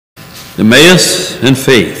Emmaus and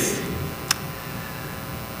faith.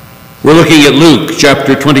 We're looking at Luke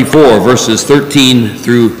chapter 24, verses 13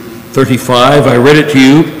 through 35. I read it to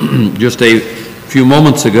you just a few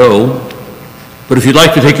moments ago, but if you'd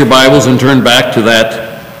like to take your Bibles and turn back to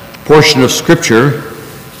that portion of Scripture,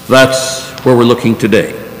 that's where we're looking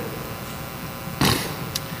today.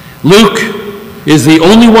 Luke is the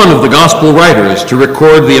only one of the Gospel writers to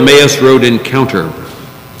record the Emmaus Road encounter.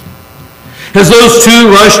 As those two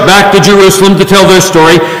rush back to Jerusalem to tell their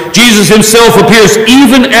story, Jesus himself appears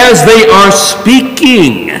even as they are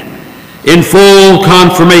speaking, in full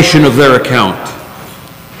confirmation of their account.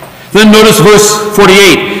 Then notice verse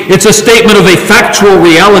 48. It's a statement of a factual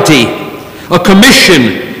reality, a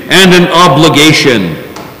commission, and an obligation.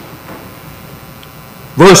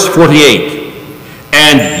 Verse 48.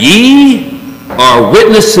 And ye are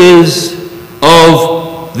witnesses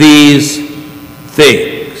of these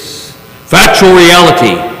things. Factual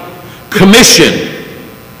reality, commission,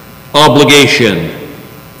 obligation.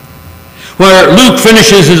 Where Luke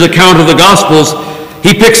finishes his account of the Gospels,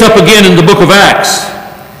 he picks up again in the book of Acts.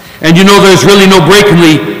 And you know there's really no break in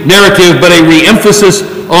the narrative, but a re-emphasis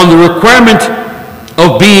on the requirement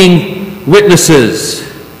of being witnesses.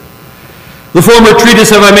 The former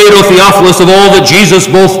treatise have I made, O Theophilus, of all that Jesus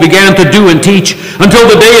both began to do and teach, until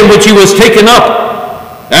the day in which he was taken up.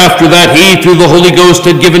 After that he, through the Holy Ghost,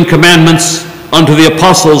 had given commandments unto the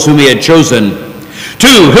apostles whom he had chosen,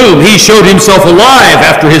 to whom he showed himself alive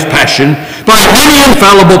after his passion, by many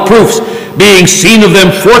infallible proofs, being seen of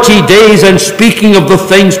them 40 days, and speaking of the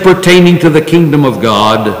things pertaining to the kingdom of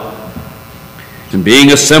God. And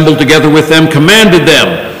being assembled together with them, commanded them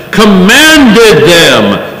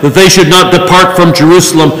that they should not depart from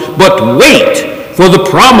Jerusalem, but wait for the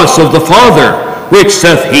promise of the Father, which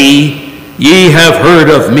saith he, Ye have heard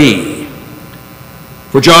of me.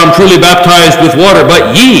 For John truly baptized with water,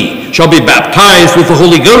 but ye shall be baptized with the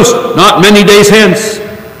Holy Ghost not many days hence.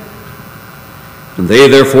 And they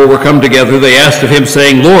therefore were come together. They asked of him,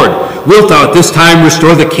 saying, Lord, wilt thou at this time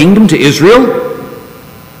restore the kingdom to Israel?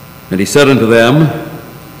 And he said unto them,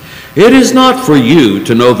 It is not for you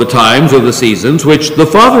to know the times or the seasons which the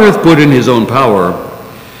Father hath put in his own power,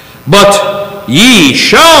 but ye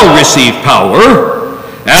shall receive power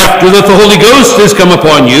after that the Holy Ghost is come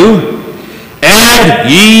upon you, and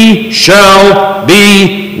ye shall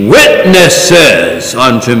be witnesses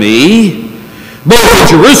unto me, both in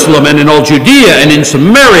Jerusalem and in all Judea and in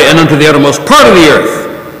Samaria and unto the uttermost part of the earth.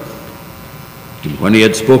 And when he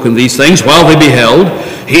had spoken these things, while they beheld,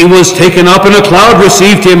 he was taken up, and a cloud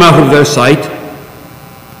received him out of their sight.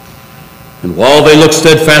 And while they looked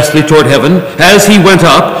steadfastly toward heaven, as he went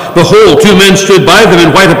up, behold, two men stood by them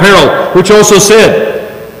in white apparel, which also said,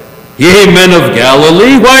 Ye men of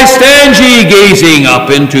Galilee, why stand ye gazing up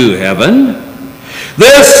into heaven?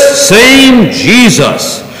 This same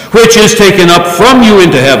Jesus, which is taken up from you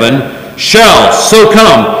into heaven, shall so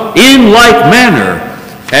come in like manner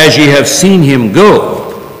as ye have seen him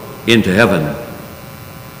go into heaven.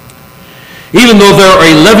 Even though there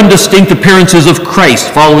are 11 distinct appearances of Christ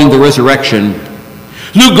following the resurrection,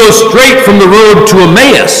 Luke goes straight from the road to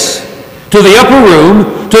Emmaus, to the upper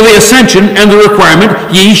room, to the ascension, and the requirement,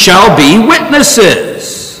 ye shall be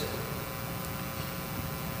witnesses.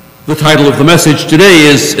 The title of the message today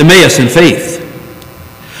is Emmaus in Faith.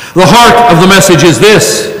 The heart of the message is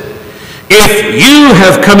this: if you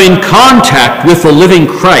have come in contact with the living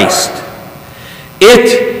Christ,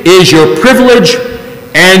 it is your privilege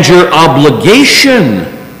and your obligation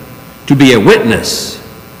to be a witness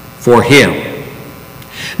for him.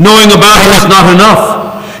 Knowing about him is not enough.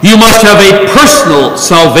 You must have a personal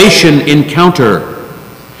salvation encounter.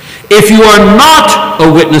 If you are not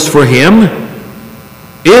a witness for him,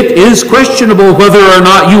 it is questionable whether or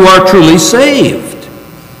not you are truly saved.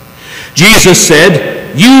 Jesus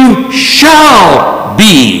said, You shall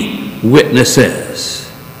be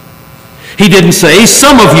witnesses. He didn't say,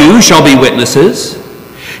 Some of you shall be witnesses.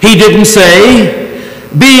 He didn't say,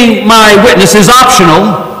 Being my witness is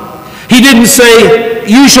optional. He didn't say,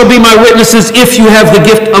 You shall be my witnesses if you have the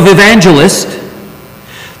gift of evangelist.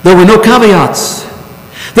 There were no caveats.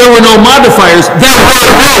 There were no modifiers. There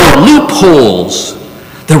were no loopholes.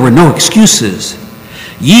 There were no excuses.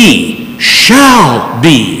 Ye shall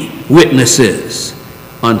be witnesses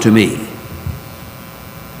unto me.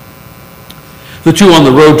 The two on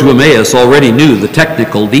the road to Emmaus already knew the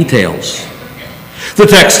technical details. The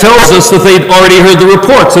text tells us that they'd already heard the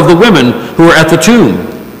reports of the women who were at the tomb.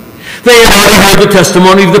 They had already heard the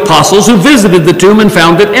testimony of the apostles who visited the tomb and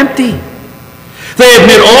found it empty. They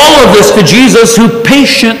admit all of this to Jesus, who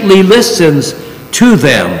patiently listens to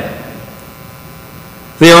them.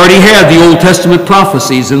 They already had the Old Testament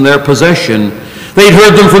prophecies in their possession. They'd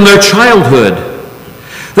heard them from their childhood.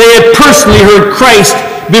 They had personally heard Christ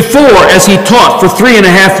before as he taught for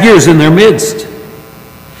 3.5 years in their midst.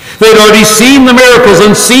 They'd already seen the miracles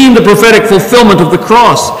and seen the prophetic fulfillment of the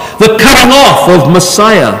cross, the cutting off of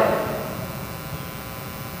Messiah.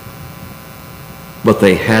 But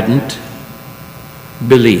they hadn't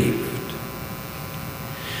believed.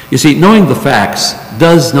 You see, knowing the facts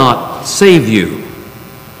does not save you.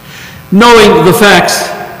 Knowing the facts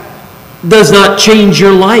does not change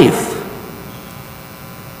your life.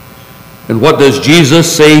 And what does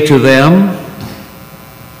Jesus say to them?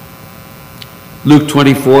 Luke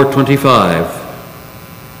 24:25.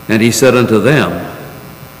 And he said unto them,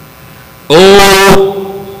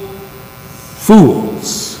 O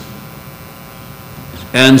fools,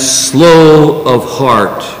 and slow of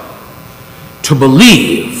heart to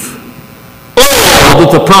believe all that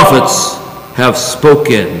the prophets have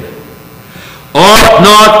spoken. Ought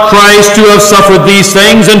not Christ to have suffered these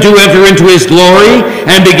things and to enter into his glory?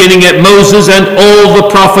 And beginning at Moses and all the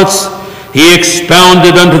prophets, he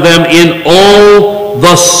expounded unto them in all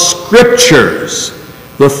the scriptures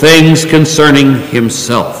the things concerning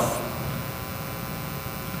himself.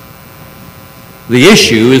 The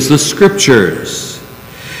issue is the scriptures.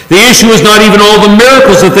 The issue is not even all the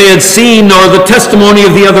miracles that they had seen, nor the testimony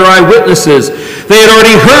of the other eyewitnesses. They had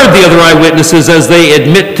already heard the other eyewitnesses as they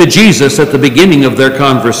admit to Jesus at the beginning of their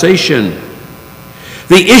conversation.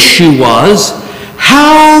 The issue was,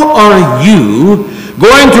 how are you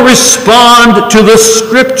going to respond to the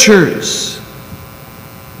scriptures?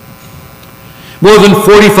 More than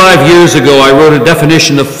 45 years ago, I wrote a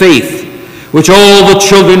definition of faith, which all the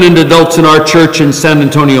children and adults in our church in San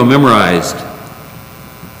Antonio memorized.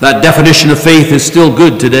 That definition of faith is still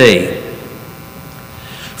good today.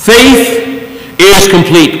 Faith is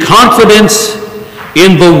complete confidence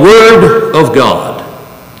in the Word of God.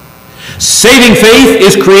 Saving faith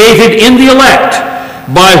is created in the elect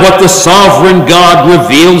by what the sovereign God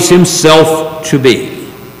reveals himself to be.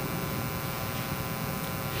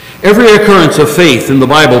 Every occurrence of faith in the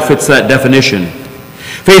Bible fits that definition.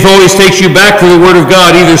 Faith always takes you back to the Word of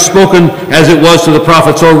God, either spoken as it was to the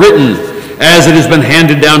prophets or written as it has been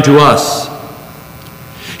handed down to us.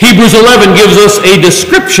 Hebrews 11 gives us a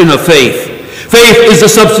description of faith. Faith is the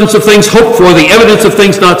substance of things hoped for, the evidence of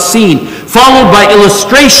things not seen, followed by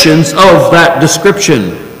illustrations of that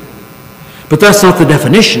description. But that's not the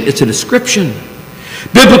definition, it's a description.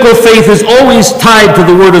 Biblical faith is always tied to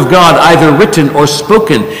the Word of God, either written or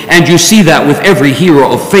spoken, and you see that with every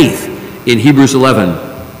hero of faith in Hebrews 11.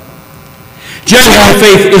 Genuine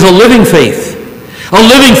faith is a living faith. A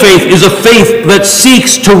living faith is a faith that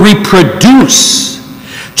seeks to reproduce,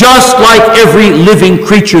 just like every living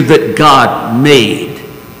creature that God made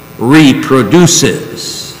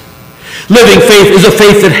reproduces. Living faith is a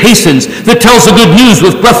faith that hastens, that tells the good news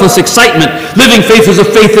with breathless excitement. Living faith is a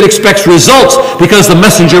faith that expects results because the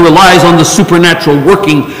messenger relies on the supernatural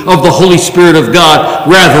working of the Holy Spirit of God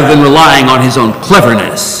rather than relying on his own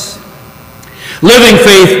cleverness. Living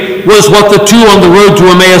faith was what the two on the road to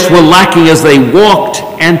Emmaus were lacking as they walked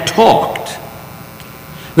and talked.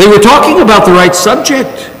 They were talking about the right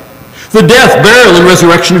subject, the death, burial, and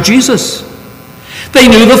resurrection of Jesus. They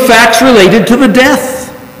knew the facts related to the death.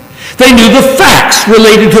 They knew the facts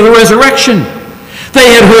related to the resurrection. They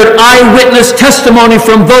had heard eyewitness testimony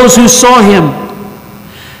from those who saw him.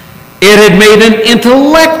 It had made an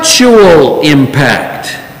intellectual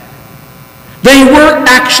impact. They were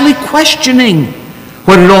actually questioning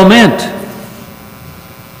what it all meant.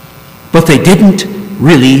 But they didn't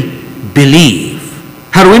really believe.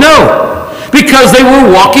 How do we know? Because they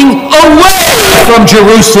were walking away from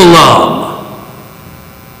Jerusalem.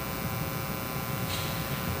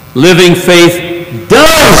 Living faith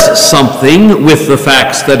does something with the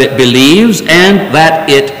facts that it believes and that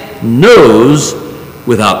it knows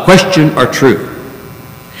without question are true.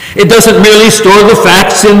 It doesn't merely store the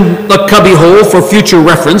facts in a cubbyhole for future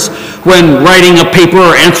reference when writing a paper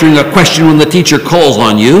or answering a question when the teacher calls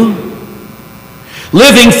on you.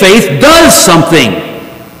 Living faith does something.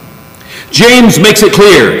 James makes it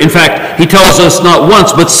clear. In fact, he tells us not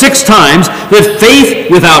once but 6 times that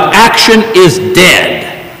faith without action is dead.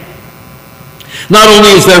 Not only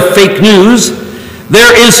is there fake news,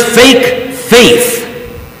 there is fake faith.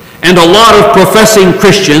 And a lot of professing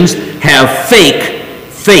Christians have fake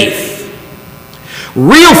faith.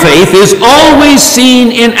 Real faith is always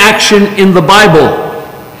seen in action in the Bible.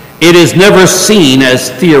 It is never seen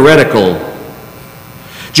as theoretical.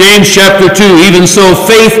 James chapter 2, even so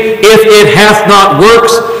faith, if it hath not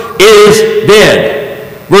works, is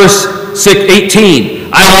dead. Verse 18,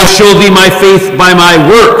 I will show thee my faith by my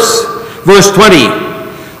works. Verse 20,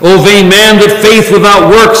 O vain man, that faith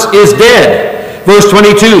without works is dead. Verse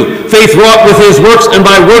 22, faith wrought with his works, and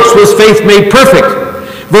by works was faith made perfect.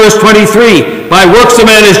 Verse 23, by works a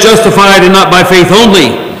man is justified, and not by faith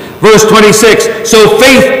only. Verse 26, so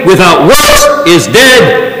faith without works is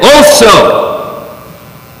dead also.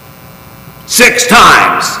 6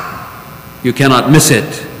 times. You cannot miss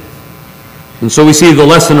it. And so we see the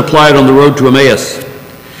lesson applied on the road to Emmaus.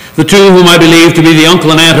 The two whom I believe to be the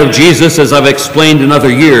uncle and aunt of Jesus, as I've explained in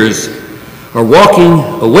other years, are walking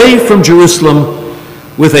away from Jerusalem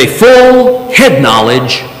with a full head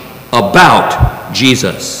knowledge about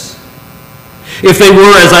Jesus. If they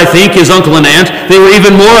were, as I think, his uncle and aunt, they were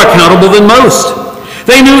even more accountable than most.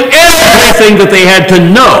 They knew everything that they had to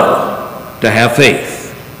know to have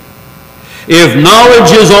faith. If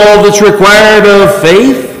knowledge is all that's required of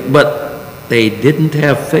faith, but they didn't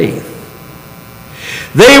have faith,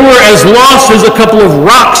 they were as lost as a couple of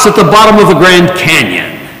rocks at the bottom of the Grand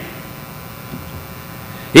Canyon.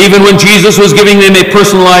 Even when Jesus was giving them a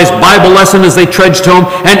personalized Bible lesson as they trudged home,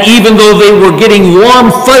 and even though they were getting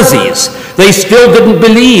warm fuzzies, they still didn't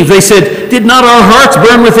believe. They said, did not our hearts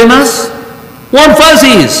burn within us? Warm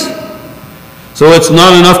fuzzies. So it's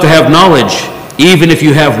not enough to have knowledge, even if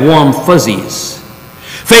you have warm fuzzies.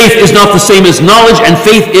 Faith is not the same as knowledge, and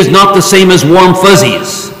faith is not the same as warm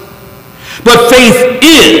fuzzies. But faith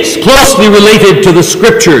is closely related to the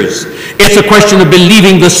Scriptures. It's a question of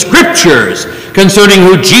believing the Scriptures concerning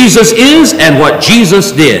who Jesus is and what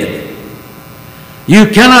Jesus did. You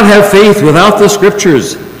cannot have faith without the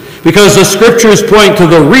Scriptures, because the Scriptures point to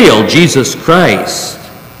the real Jesus Christ.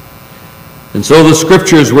 And so the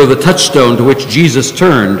Scriptures were the touchstone to which Jesus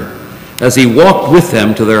turned as he walked with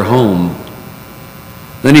them to their home.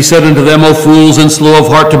 Then he said unto them, O fools, and slow of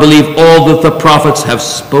heart to believe all that the prophets have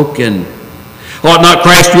spoken. Ought not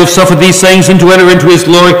Christ to have suffered these things and to enter into his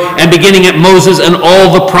glory? And beginning at Moses and all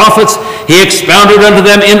the prophets, he expounded unto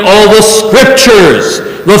them in all the Scriptures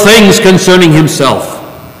the things concerning himself.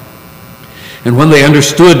 And when they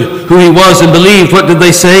understood who he was and believed, what did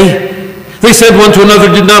they say? They said one to another,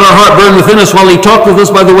 did not our heart burn within us while he talked with us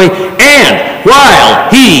by the way, and while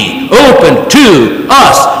he opened to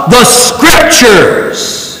us the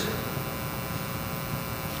Scriptures?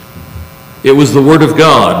 It was the Word of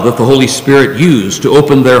God that the Holy Spirit used to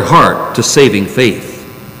open their heart to saving faith.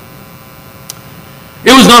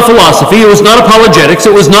 It was not philosophy, it was not apologetics,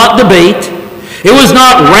 it was not debate, it was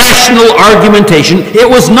not rational argumentation, it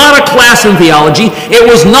was not a class in theology, it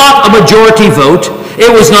was not a majority vote, it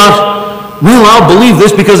was not, well, I'll believe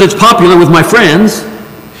this because it's popular with my friends.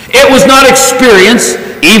 It was not experience,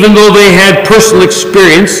 even though they had personal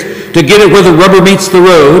experience to get it where the rubber meets the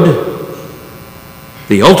road.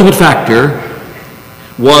 The ultimate factor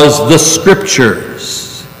was the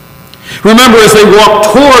Scriptures. Remember, as they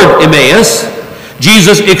walked toward Emmaus,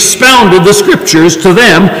 Jesus expounded the Scriptures to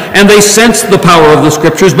them, and they sensed the power of the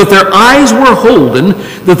Scriptures, but their eyes were holden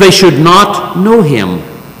that they should not know him.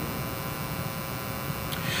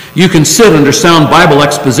 You can sit under sound Bible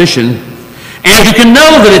exposition, and you can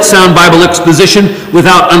know that it's sound Bible exposition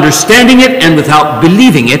without understanding it and without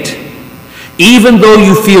believing it, even though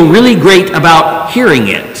you feel really great about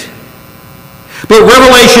hearing it. But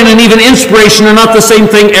revelation and even inspiration are not the same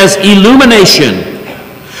thing as illumination.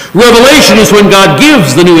 Revelation is when God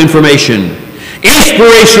gives the new information.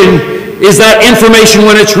 Inspiration is that information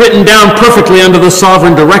when it's written down perfectly under the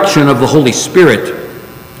sovereign direction of the Holy Spirit.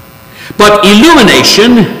 But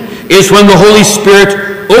illumination is when the Holy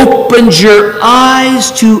Spirit opens your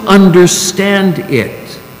eyes to understand it.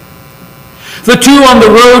 The two on the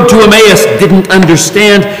road to Emmaus didn't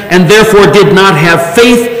understand and therefore did not have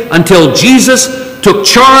faith until Jesus took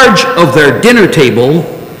charge of their dinner table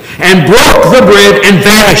and broke the bread and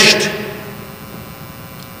vanished.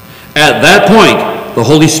 At that point, the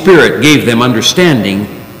Holy Spirit gave them understanding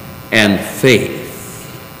and faith.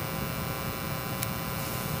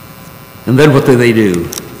 And then what did they do?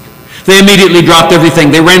 They immediately dropped everything.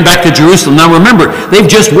 They ran back to Jerusalem. Now remember, they've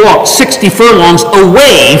just walked 60 furlongs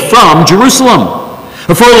away from Jerusalem.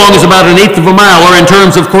 A furlong is about 1/8 of a mile, or in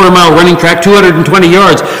terms of quarter-mile running track, 220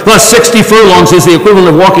 yards. Thus, 60 furlongs is the equivalent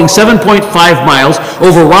of walking 7.5 miles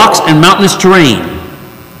over rocks and mountainous terrain.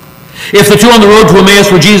 If the two on the road to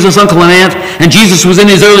Emmaus were Jesus' uncle and aunt, and Jesus was in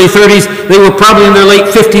his early 30s, they were probably in their late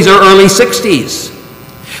 50s or early 60s.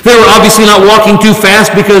 They were obviously not walking too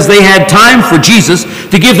fast because they had time for Jesus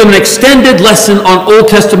to give them an extended lesson on Old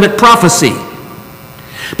Testament prophecy.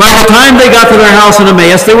 By the time they got to their house in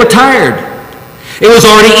Emmaus, they were tired. It was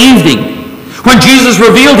already evening. When Jesus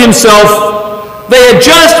revealed himself, they had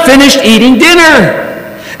just finished eating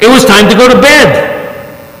dinner. It was time to go to bed.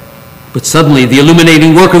 But suddenly the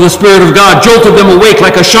illuminating work of the Spirit of God jolted them awake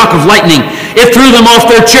like a shock of lightning. It threw them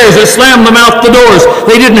off their chairs. It slammed them out the doors.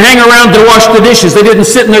 They didn't hang around to wash the dishes. They didn't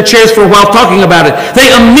sit in their chairs for a while talking about it.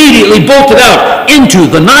 They immediately bolted out into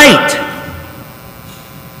the night.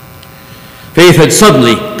 Faith had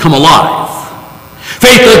suddenly come alive.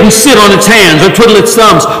 Faith doesn't sit on its hands or twiddle its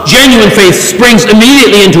thumbs. Genuine faith springs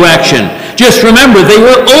immediately into action. Just remember, they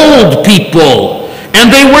were old people. And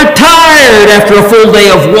they were tired after a full day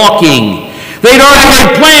of walking. They'd already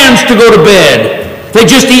had plans to go to bed. They'd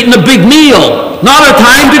just eaten a big meal. Not a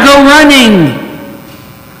time to go running.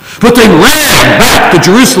 But they ran back to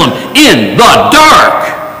Jerusalem in the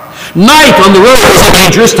dark. Night on the road was a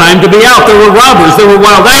dangerous time to be out. There were robbers. There were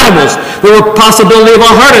wild animals. There were possibility of a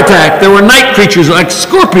heart attack. There were night creatures like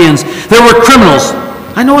scorpions. There were criminals.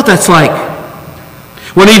 I know what that's like.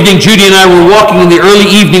 One evening, Judy and I were walking in the early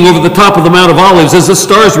evening over the top of the Mount of Olives as the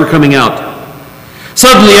stars were coming out.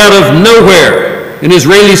 Suddenly, out of nowhere, an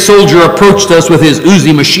Israeli soldier approached us with his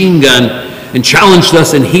Uzi machine gun and challenged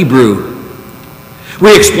us in Hebrew.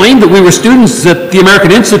 We explained that we were students at the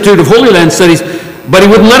American Institute of Holy Land Studies, but he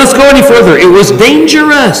wouldn't let us go any further. It was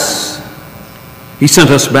dangerous. He sent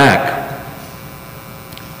us back.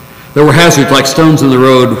 There were hazards like stones in the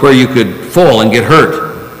road where you could fall and get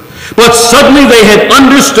hurt. But suddenly they had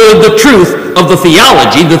understood the truth of the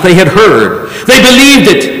theology that they had heard. They believed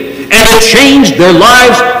it, and it changed their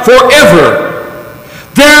lives forever.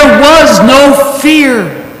 There was no fear.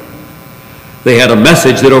 They had a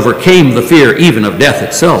message that overcame the fear even of death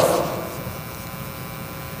itself.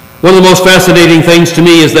 One of the most fascinating things to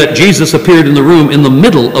me is that Jesus appeared in the room in the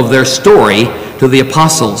middle of their story to the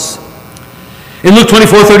apostles. In Luke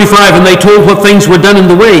 24:35, and they told what things were done in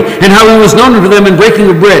the way, and how he was known unto them in breaking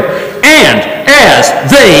of bread. And as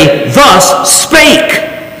they thus spake,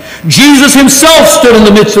 Jesus himself stood in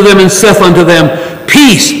the midst of them and saith unto them,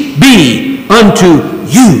 Peace be unto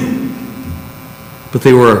you. But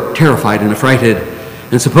they were terrified and affrighted,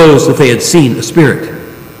 and supposed that they had seen a spirit.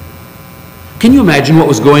 Can you imagine what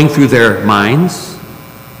was going through their minds?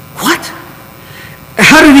 What?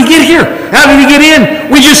 How did he get here? How did he get in?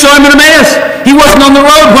 We just saw him in Emmaus. He wasn't on the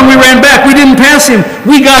road when we ran back. We didn't pass him.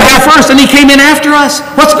 We got here first and he came in after us.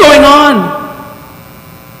 What's going on?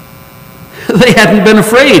 They hadn't been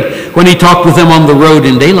afraid when he talked with them on the road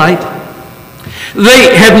in daylight.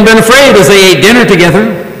 They hadn't been afraid as they ate dinner together.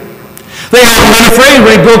 They hadn't been afraid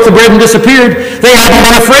when he broke the bread and disappeared. They hadn't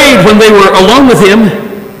been afraid when they were alone with him.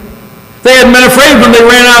 They hadn't been afraid when they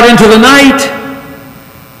ran out into the night.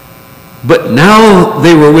 But now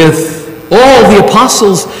they were with all the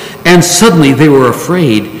apostles, and suddenly they were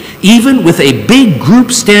afraid, even with a big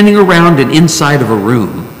group standing around and inside of a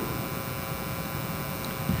room.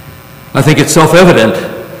 I think it's self-evident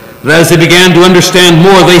that as they began to understand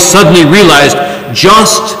more, they suddenly realized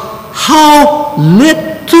just how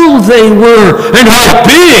little they were and how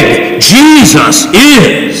big Jesus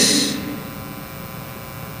is.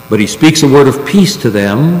 But he speaks a word of peace to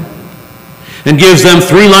them and gives them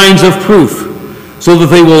 3 lines of proof so that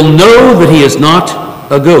they will know that he is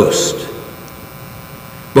not a ghost.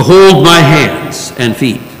 Behold my hands and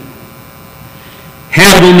feet.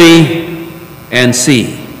 Handle me and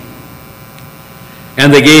see.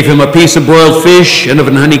 And they gave him a piece of broiled fish and of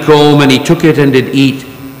an honeycomb, and he took it and did eat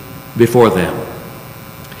before them.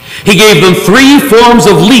 He gave them 3 forms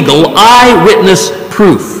of legal eyewitness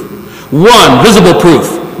proof. 1, visible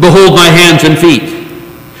proof. Behold my hands and feet.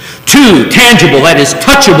 2, tangible, that is,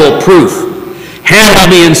 touchable proof. Handle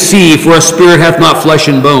me and see, for a spirit hath not flesh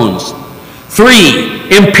and bones. 3,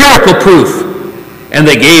 empirical proof. And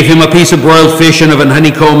they gave him a piece of broiled fish and of an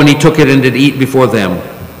honeycomb, and he took it and did eat before them.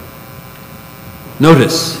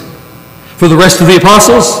 Notice, for the rest of the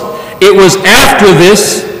apostles, it was after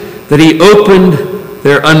this that he opened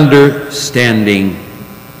their understanding.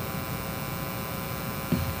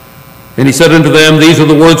 And he said unto them, These are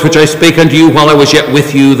the words which I spake unto you while I was yet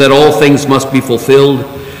with you, that all things must be fulfilled,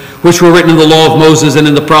 which were written in the law of Moses and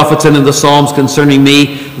in the prophets and in the Psalms concerning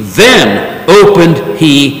me. Then opened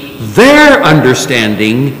he their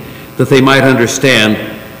understanding, that they might understand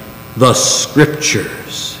the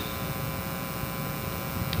Scriptures.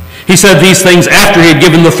 He said these things after he had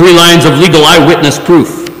given the 3 lines of legal eyewitness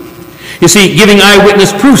proof. You see, giving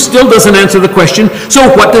eyewitness proof still doesn't answer the question, so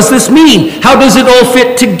what does this mean? How does it all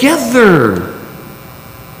fit together?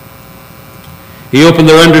 He opened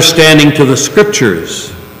their understanding to the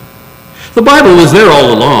Scriptures. The Bible was there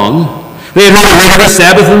all along. They had heard it every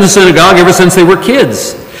Sabbath in the synagogue ever since they were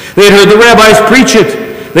kids. They had heard the rabbis preach it.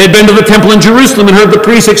 They had been to the temple in Jerusalem and heard the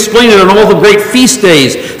priests explain it on all the great feast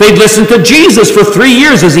days. They'd listened to Jesus for 3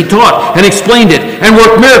 years as he taught and explained it and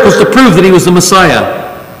worked miracles to prove that he was the Messiah.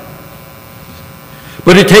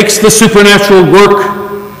 But it takes the supernatural work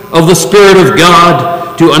of the Spirit of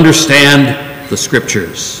God to understand the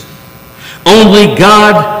Scriptures. Only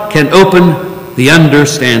God can open the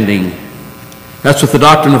understanding. That's what the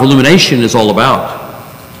doctrine of illumination is all about.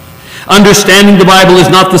 Understanding the Bible is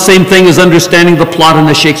not the same thing as understanding the plot in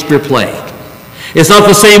a Shakespeare play. It's not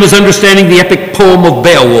the same as understanding the epic poem of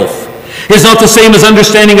Beowulf. It's not the same as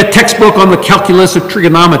understanding a textbook on the calculus of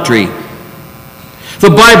trigonometry. The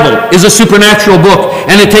Bible is a supernatural book,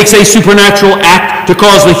 and it takes a supernatural act to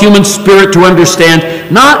cause the human spirit to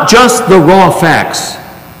understand not just the raw facts,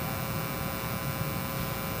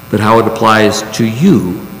 but how it applies to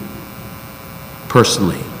you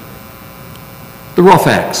personally. The raw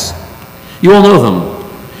facts. You all know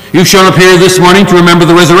them. You've shown up here this morning to remember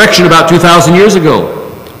the resurrection about 2,000 years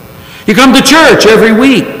ago. You come to church every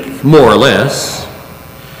week, more or less.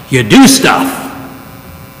 You do stuff.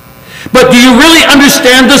 But do you really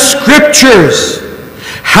understand the Scriptures?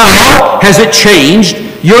 How has it changed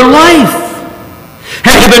your life?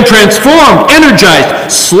 Have you been transformed,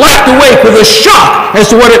 energized, slapped awake with a shock as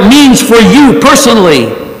to what it means for you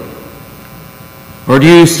personally? Or do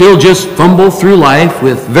you still just fumble through life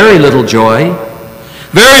with very little joy,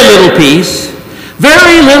 very little peace,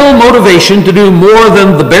 very little motivation to do more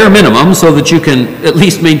than the bare minimum so that you can at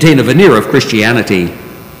least maintain a veneer of Christianity?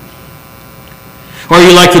 Or are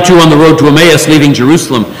you like the two on the road to Emmaus leaving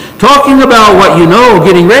Jerusalem, talking about what you know,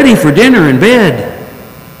 getting ready for dinner and bed?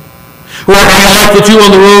 Or are you like the two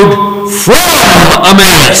on the road from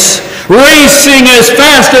Emmaus, racing as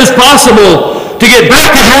fast as possible to get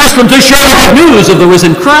back to Jerusalem to share the news of the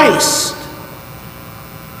risen Christ?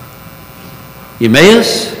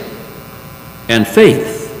 Emmaus and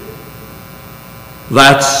faith.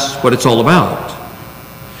 That's what it's all about.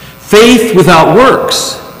 Faith without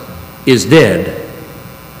works is dead.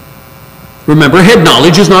 Remember, head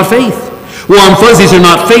knowledge is not faith. Warm fuzzies are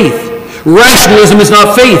not faith. Rationalism is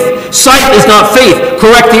not faith. Sight is not faith.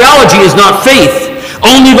 Correct theology is not faith.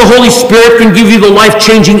 Only the Holy Spirit can give you the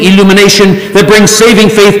life-changing illumination that brings saving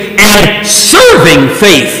faith and serving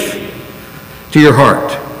faith to your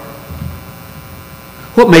heart.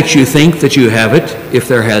 What makes you think that you have it if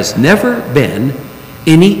there has never been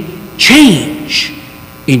any change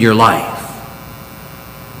in your life?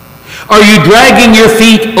 Are you dragging your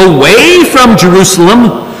feet away from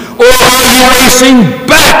Jerusalem, or are you racing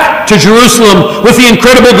back to Jerusalem with the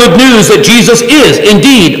incredible good news that Jesus is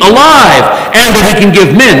indeed alive and that he can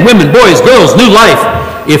give men, women, boys, girls new life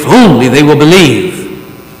if only they will believe?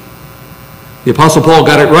 The Apostle Paul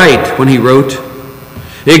got it right when he wrote,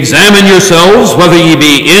 "Examine yourselves whether ye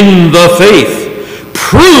be in the faith.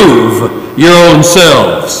 Prove your own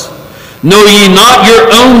selves. Know ye not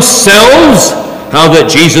your own selves how that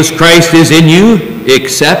Jesus Christ is in you,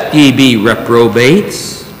 except ye be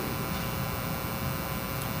reprobates?"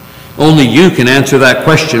 Only you can answer that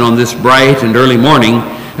question on this bright and early morning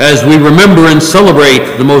as we remember and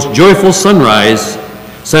celebrate the most joyful sunrise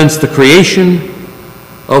since the creation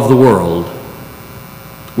of the world.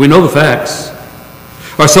 We know the facts.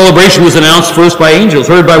 Our celebration was announced first by angels,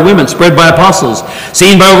 heard by women, spread by apostles,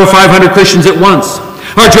 seen by over 500 Christians at once.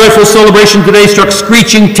 Our joyful celebration today struck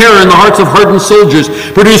screeching terror in the hearts of hardened soldiers,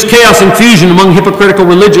 produced chaos and confusion among hypocritical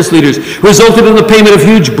religious leaders, resulted in the payment of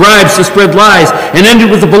huge bribes to spread lies, and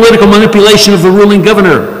ended with the political manipulation of the ruling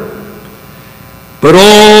governor. But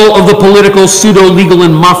all of the political, pseudo-legal,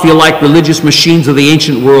 and mafia-like religious machines of the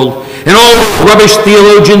ancient world, and all the rubbish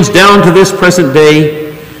theologians down to this present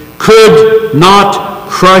day, could not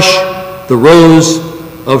crush the rose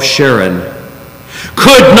of Sharon,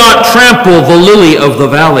 could not trample the lily of the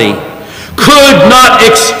valley, could not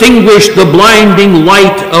extinguish the blinding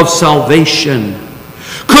light of salvation,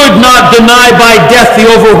 could not deny by death the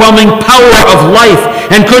overwhelming power of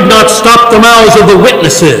life, and could not stop the mouths of the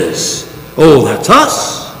witnesses. Oh, that's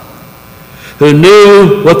us, who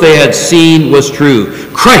knew what they had seen was true.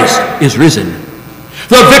 Christ is risen.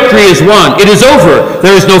 The victory is won. It is over.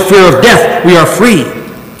 There is no fear of death. We are free.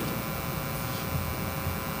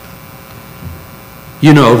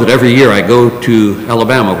 You know that every year I go to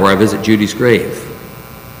Alabama where I visit Judy's grave.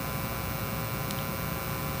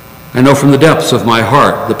 I know from the depths of my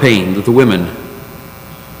heart the pain that the women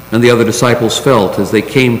and the other disciples felt as they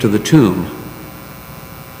came to the tomb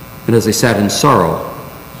and as they sat in sorrow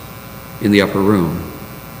in the upper room.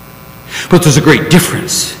 But there's a great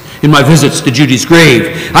difference in my visits to Judy's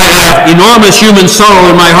grave. I have enormous human sorrow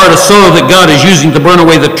in my heart, a sorrow that God is using to burn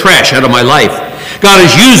away the trash out of my life. God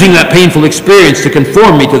is using that painful experience to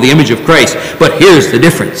conform me to the image of Christ. But here's the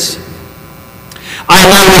difference. I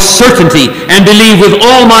know with certainty and believe with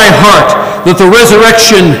all my heart that the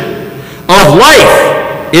resurrection of life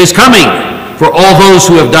is coming for all those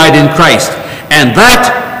who have died in Christ. And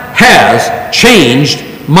that has changed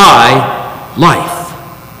my life.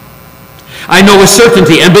 I know with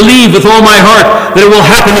certainty and believe with all my heart that it will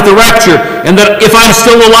happen at the rapture, and that if I'm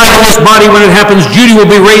still alive in this body when it happens, Judy will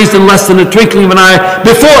be raised in less than a twinkling of an eye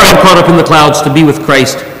before I'm caught up in the clouds to be with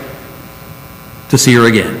Christ, to see her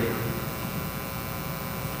again.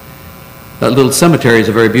 That little cemetery is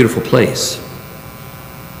a very beautiful place.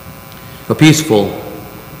 A peaceful,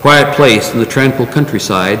 quiet place in the tranquil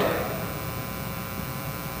countryside.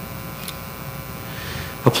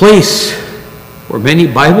 A place where many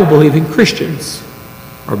Bible-believing Christians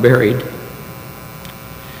are buried.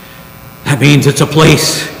 That means it's a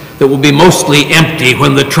place that will be mostly empty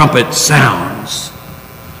when the trumpet sounds.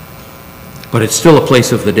 But it's still a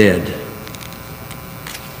place of the dead.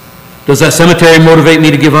 Does that cemetery motivate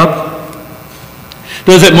me to give up?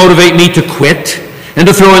 Does it motivate me to quit and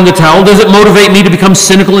to throw in the towel? Does it motivate me to become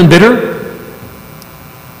cynical and bitter?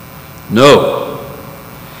 No.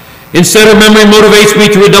 Instead, memory motivates me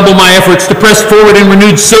to redouble my efforts, to press forward in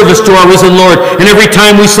renewed service to our risen Lord. And every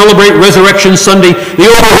time we celebrate Resurrection Sunday, the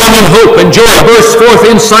overwhelming hope and joy bursts forth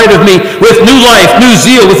inside of me with new life, new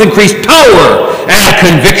zeal, with increased power and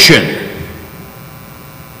conviction.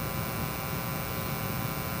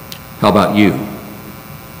 How about you?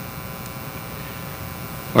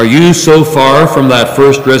 Are you so far from that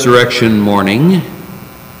first resurrection morning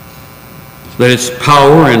that its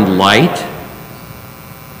power and light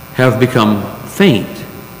have become faint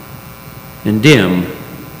and dim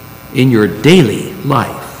in your daily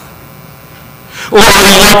life? Or are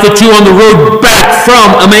you like the two on the road back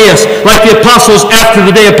from Emmaus, like the apostles after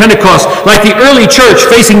the day of Pentecost, like the early church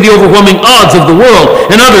facing the overwhelming odds of the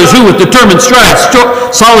world, and others who with determined strides,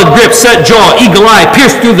 solid grip, set jaw, eagle eye,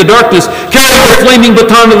 pierced through the darkness, carried the flaming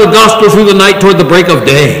baton of the gospel through the night toward the break of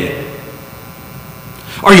day?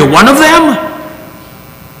 Are you one of them?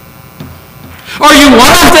 Are you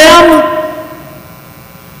one of them?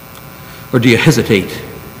 Or do you hesitate,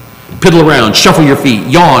 piddle around, shuffle your feet,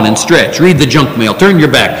 yawn and stretch, read the junk mail, turn your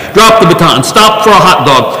back, drop the baton, stop for a hot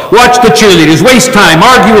dog, watch the cheerleaders, waste time,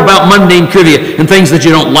 argue about mundane trivia and things that you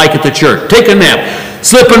don't like at the church, take a nap,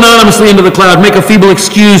 slip anonymously into the cloud, make a feeble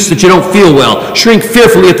excuse that you don't feel well, shrink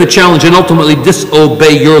fearfully at the challenge, and ultimately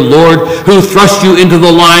disobey your Lord who thrust you into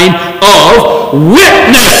the line of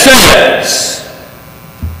witnesses?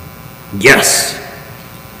 Yes,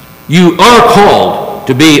 you are called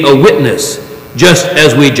to be a witness, just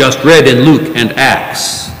as we just read in Luke and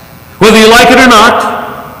Acts, whether you like it or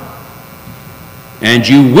not. And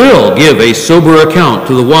you will give a sober account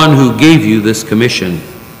to the one who gave you this commission,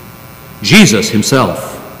 Jesus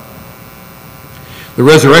himself. The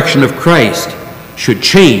resurrection of Christ should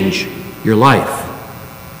change your life.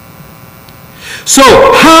 So,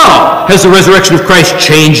 how has the resurrection of Christ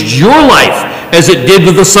changed your life, as it did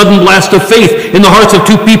with the sudden blast of faith in the hearts of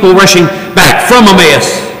two people rushing back from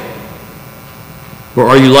Emmaus? Or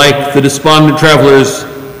are you like the despondent travelers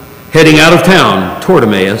heading out of town toward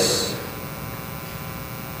Emmaus?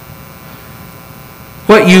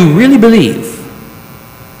 What you really believe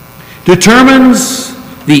determines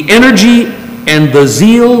the energy and the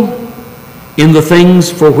zeal in the things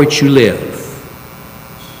for which you live.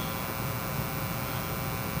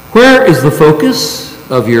 Where is the focus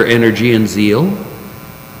of your energy and zeal?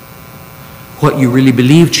 What you really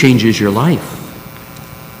believe changes your life.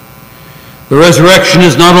 The resurrection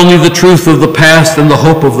is not only the truth of the past and the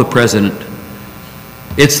hope of the present,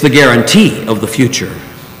 it's the guarantee of the future.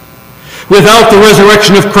 Without the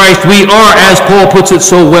resurrection of Christ, we are, as Paul puts it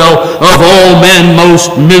so well, of all men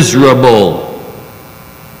most miserable.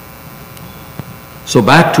 So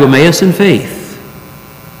back to Emmaus in faith.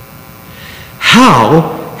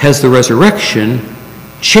 How has the resurrection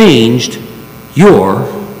changed your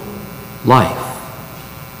life?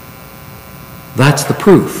 That's the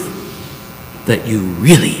proof that you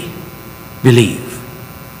really believe.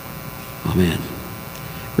 Amen.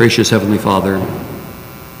 Gracious Heavenly Father,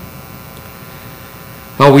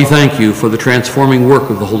 how we thank you for the transforming work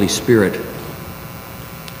of the Holy Spirit.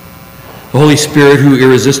 The Holy Spirit who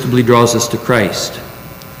irresistibly draws us to Christ.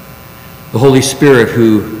 The Holy Spirit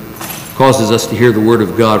who causes us to hear the Word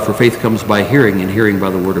of God, for faith comes by hearing, and hearing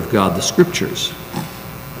by the Word of God, the Scriptures.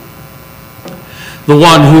 The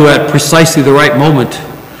one who at precisely the right moment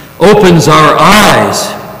opens our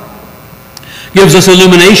eyes, gives us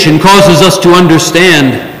illumination, causes us to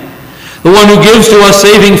understand. The one who gives to us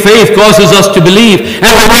saving faith causes us to believe,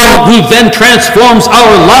 and the one who then transforms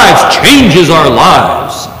our lives, changes our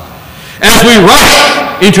lives, as we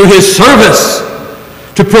rush into his service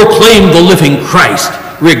to proclaim the living Christ,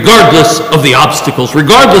 regardless of the obstacles,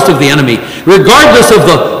 regardless of the enemy, regardless of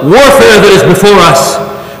the warfare that is before us,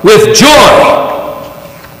 with joy,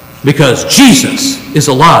 because Jesus is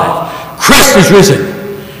alive. Christ is risen.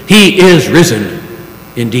 He is risen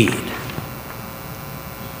indeed.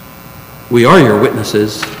 We are your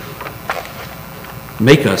witnesses.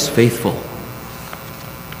 Make us faithful.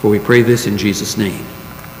 For we pray this in Jesus' name.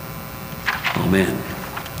 Amen.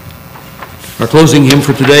 Our closing hymn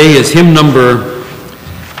for today is the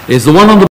one on the